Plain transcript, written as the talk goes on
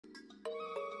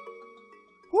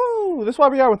Woo! This is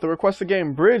WhyBeAre with the Request a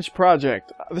Game Bridge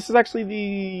project. This is actually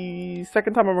the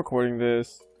second time I'm recording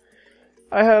this.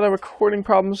 I had a recording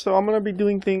problem, so I'm going to be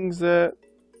doing things that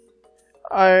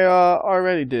I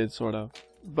already did, sort of.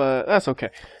 But that's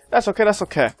okay. That's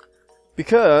okay.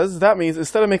 Because that means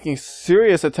instead of making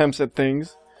serious attempts at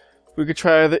things, we could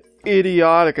try the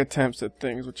idiotic attempts at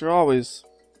things, which are always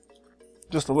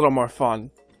just a little more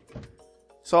fun.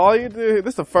 So all you do,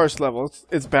 this is the first level,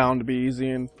 it's bound to be easy,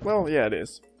 and, well, yeah, it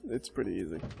is. It's pretty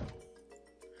easy.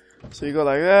 So you go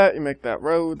like that, you make that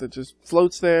road that just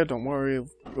floats there, don't worry,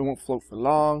 it won't float for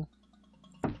long.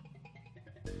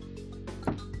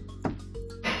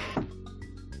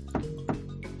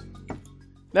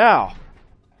 Now,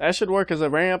 that should work as a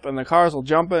ramp, and the cars will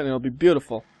jump it, and it'll be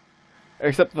beautiful.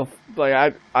 Except, cause like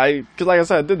I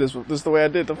said, I did this is the way I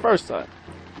did it the first time.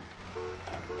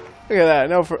 Look at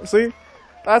that, see?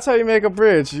 That's how you make a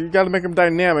bridge. You gotta make them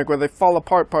dynamic, where they fall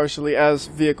apart partially as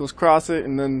vehicles cross it,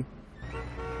 and then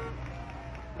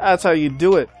that's how you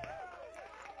do it.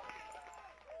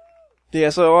 Yeah,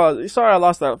 so sorry I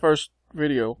lost that first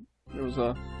video. It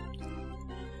was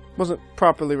wasn't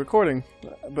properly recording,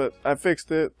 but I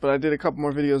fixed it. But I did a couple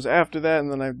more videos after that,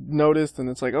 and then I noticed, and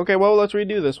it's like, okay, well, let's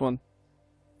redo this one.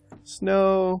 It's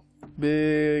no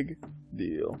big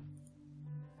deal.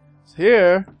 So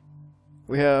here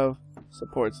we have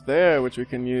supports there, which we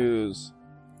can use.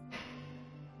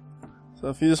 So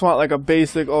if you just want like a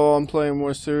basic, oh, I'm playing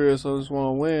more serious, I just want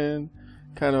to win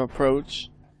kind of approach,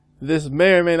 this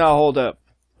may or may not hold up.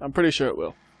 I'm pretty sure it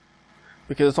will,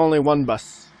 because it's only one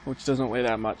bus, which doesn't weigh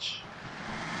that much.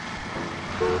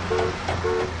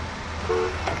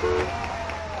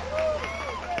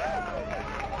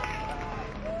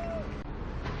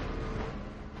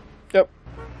 Yep.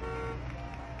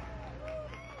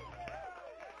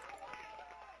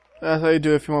 That's how you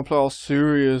do it if you want to play all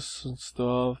serious and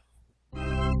stuff.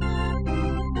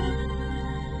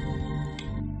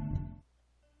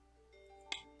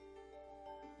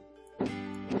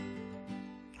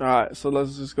 Alright, so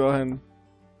let's just go ahead and...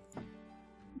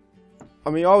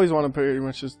 I mean, you always want to pretty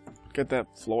much just get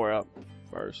that floor up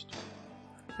first.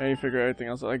 And you figure everything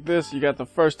else. Like this, you got the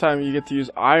first time you get to use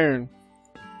iron.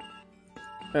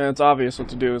 And it's obvious what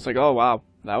to do. It's like, oh wow,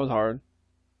 that was hard.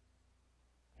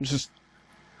 Just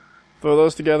throw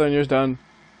those together and you're done.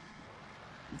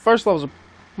 First levels are,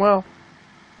 well,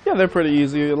 yeah, they're pretty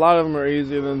easy. A lot of them are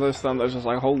easier than this. Some that's just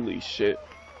like, holy shit,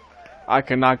 I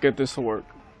cannot get this to work.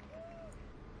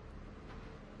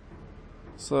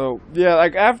 So yeah,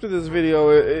 like after this video,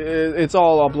 it's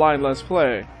all a blind let's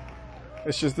play.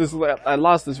 It's just this. I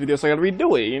lost this video, so I gotta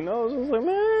redo it. You know, so I was like,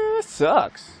 man, that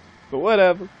sucks. But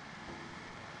whatever.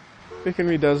 Freaking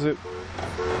redoes it.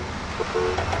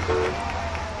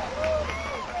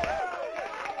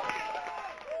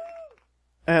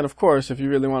 And of course, if you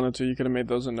really wanted to, you could have made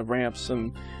those into ramps,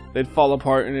 and they'd fall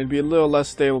apart, and it'd be a little less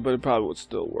stable, but it probably would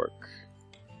still work.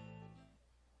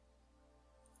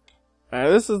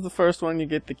 This is the first one you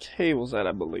get the cables at,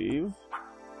 I believe.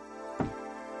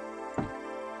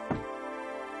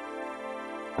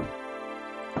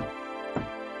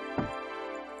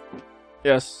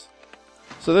 Yes.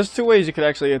 So there's two ways you could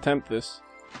actually attempt this.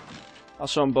 I'll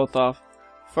show them both off.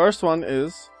 First one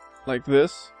is like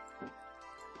this.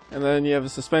 And then you have a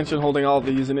suspension holding all of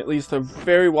these, and it leads to a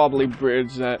very wobbly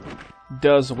bridge that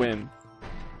does win.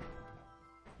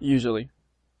 Usually.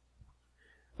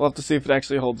 We'll have to see if it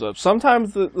actually holds up.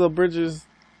 Sometimes the bridges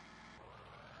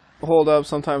hold up,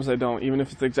 sometimes they don't, even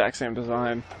if it's the exact same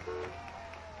design.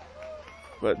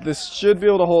 But this should be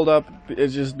able to hold up, it'll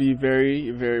just be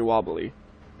very, very wobbly.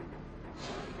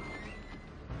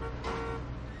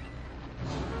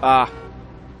 Ah.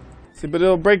 See, but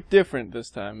it'll break different this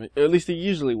time. Or at least it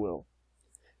usually will.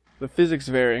 The physics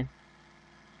vary.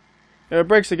 If it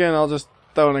breaks again, I'll just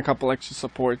throw in a couple extra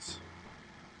supports.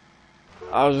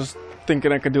 I was just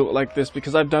thinking I could do it like this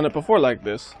because I've done it before like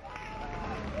this.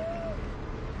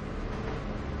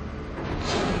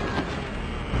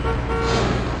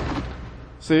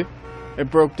 See? It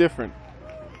broke different.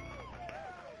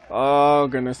 Oh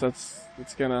goodness,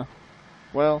 that's gonna...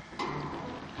 Well...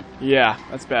 Yeah,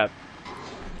 that's bad.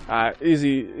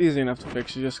 Easy enough to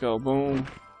fix. You just go boom.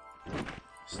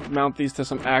 Just mount these to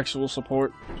some actual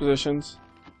support positions.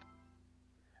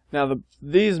 Now the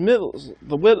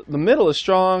middle is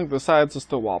strong, the sides will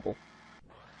still wobble.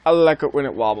 I like it when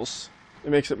it wobbles. It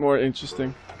makes it more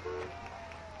interesting.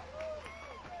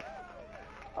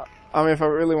 I mean, if I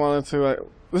really wanted to,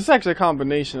 this is actually a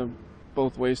combination of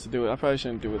both ways to do it. I probably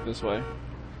shouldn't do it this way.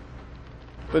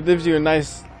 But it gives you a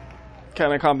nice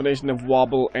kind of combination of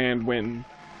wobble and wind.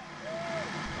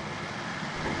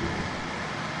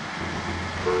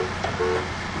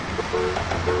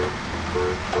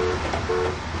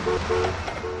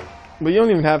 But you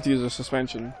don't even have to use the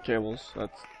suspension cables.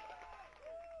 That's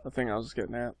the thing I was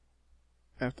getting at.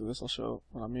 After this, I'll show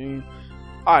what I mean.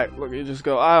 Alright, look, you just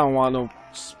go, I don't want to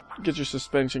get your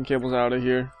suspension cables out of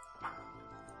here.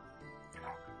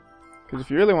 Because if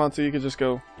you really want to, you could just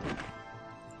go.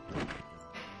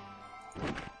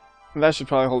 And that should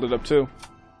probably hold it up too.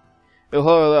 It'll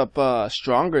hold it up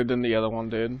stronger than the other one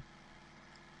did.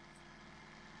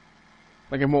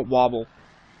 Like it won't wobble.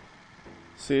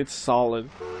 See, it's solid.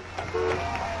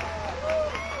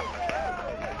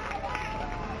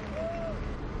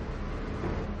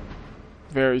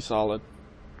 Very solid.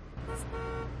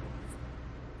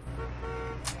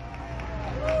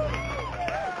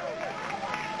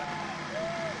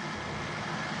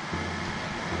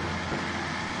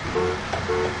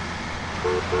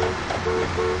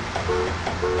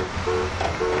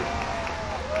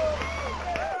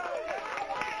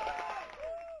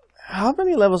 How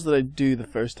many levels did I do the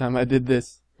first time I did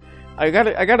this? I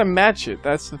gotta match it.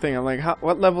 That's the thing. I'm like,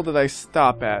 what level did I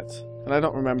stop at? And I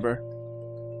don't remember.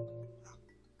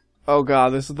 Oh god,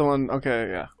 this is the one. Okay,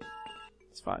 yeah,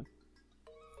 it's fine.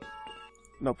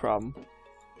 No problem.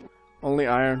 Only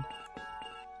iron.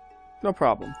 No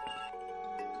problem.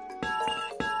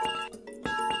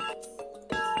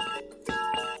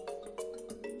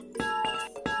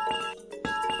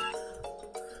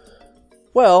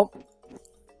 Well,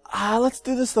 let's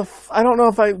do this I don't know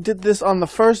if I did this on the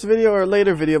first video or a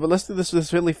later video, but let's do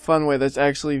this really fun way that's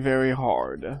actually very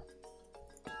hard.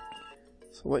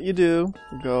 So what you do,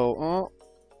 you go,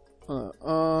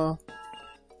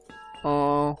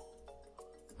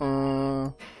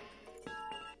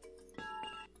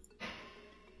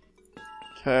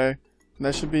 okay, and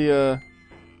that should be,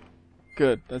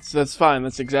 good. That's fine.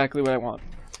 That's exactly what I want.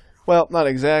 Well, not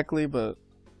exactly, but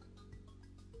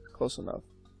close enough.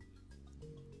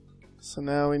 So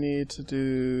now we need to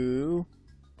do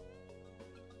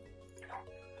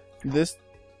this.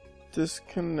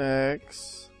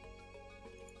 Disconnects.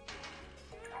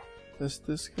 This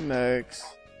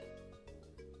disconnects.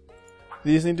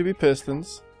 These need to be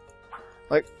pistons.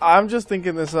 Like, I'm just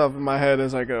thinking this up in my head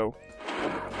as I go.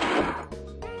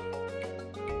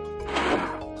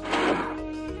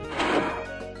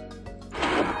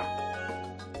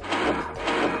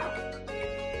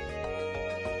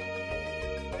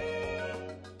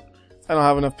 I don't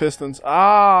have enough pistons.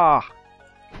 Ah!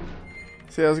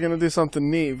 See, I was gonna do something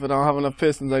neat, but I don't have enough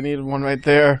pistons. I needed one right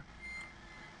there.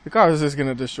 The car is just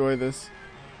gonna destroy this.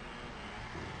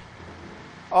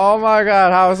 Oh my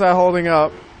god, how is that holding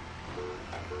up?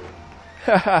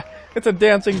 It's a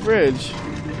dancing bridge.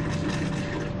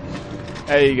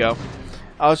 There you go.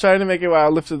 I was trying to make it where I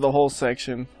lifted the whole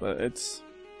section, but it's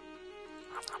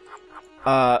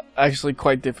actually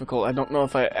quite difficult. I don't know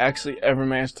if I actually ever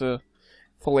managed to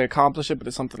fully accomplish it, but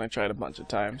it's something I tried a bunch of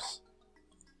times.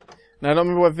 Now I don't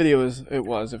remember what video it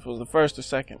was, if it was the first or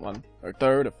second one, or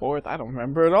third or fourth, I don't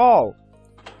remember at all.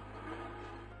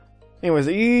 Anyways,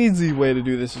 the easy way to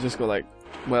do this is just go like,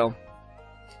 well,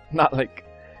 not like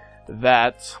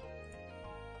that.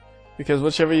 Because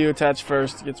whichever you attach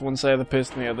first gets one side of the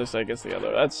piston, the other side gets the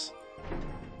other.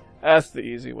 That's the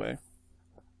easy way.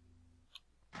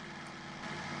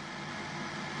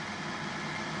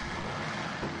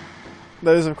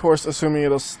 That is, of course, assuming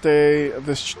it'll stay.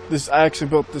 I actually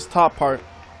built this top part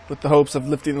with the hopes of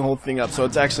lifting the whole thing up, so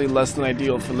it's actually less than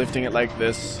ideal for lifting it like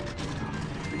this.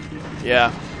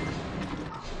 Yeah.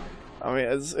 I mean,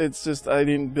 it's just I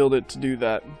didn't build it to do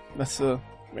that. That's the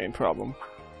main problem.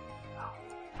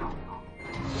 Let's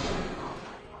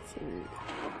see.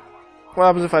 What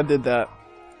happens if I did that?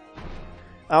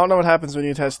 I don't know what happens when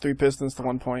you attach 3 pistons to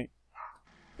one point.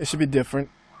 It should be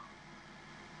different.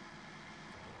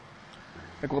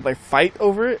 Like, will they fight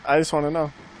over it? I just want to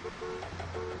know.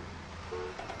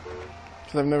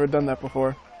 Because I've never done that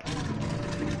before.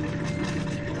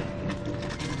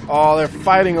 Oh, they're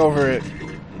fighting over it.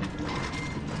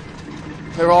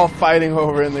 They're all fighting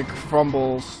over it and it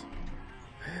crumbles.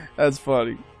 That's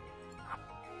funny.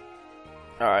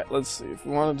 Alright, let's see. If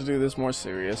we wanted to do this more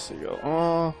serious, you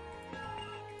go,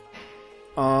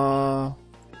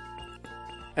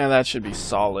 and that should be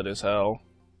solid as hell.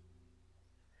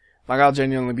 Like, I'll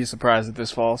genuinely be surprised if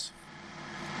this falls.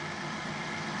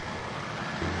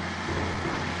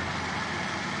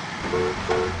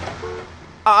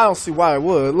 I don't see why I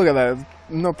would. Look at that.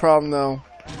 No problem, though.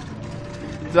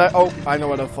 Oh, I know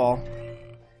what'll fall.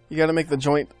 You gotta make the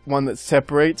joint one that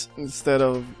separates instead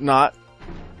of not.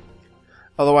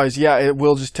 Otherwise, yeah, it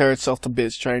will just tear itself to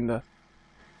bits trying to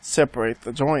separate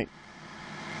the joint.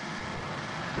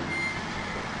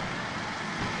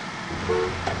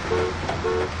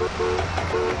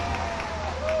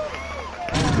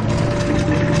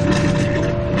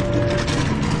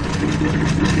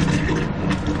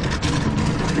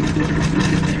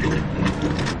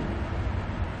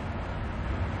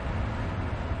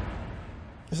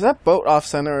 Is that boat off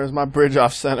center or is my bridge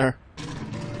off center?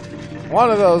 One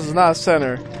of those is not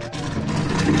center.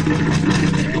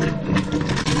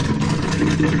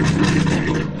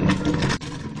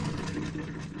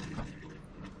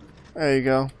 There you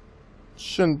go.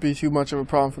 Shouldn't be too much of a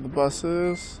problem for the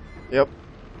buses. Yep.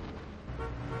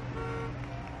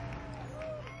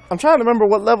 I'm trying to remember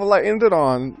what level I ended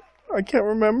on. I can't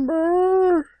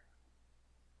remember.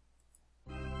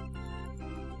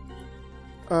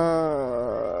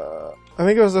 I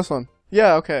think it was this one.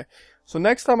 Yeah, okay. So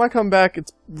next time I come back,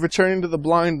 it's returning to the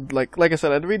blind. Like I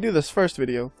said, I had to redo this first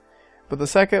video. But the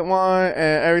second one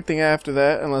and everything after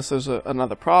that, unless there's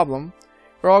another problem,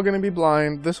 we're all going to be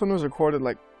blind. This one was recorded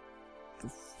like the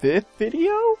 5th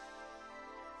video?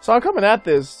 So I'm coming at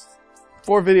this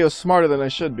 4 videos smarter than I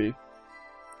should be.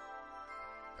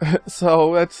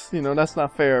 So that's, you know, that's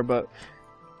not fair, but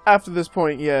after this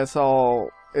point, yeah, it's all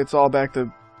back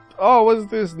to, oh, what's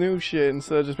this new shit,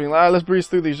 instead of just being like, let's breeze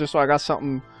through these just so I got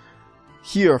something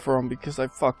here for them because I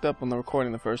fucked up on the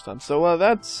recording the first time. So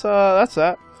that's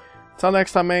that. Until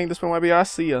next time, man, this has been WhyBeAre. I'll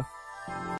see ya.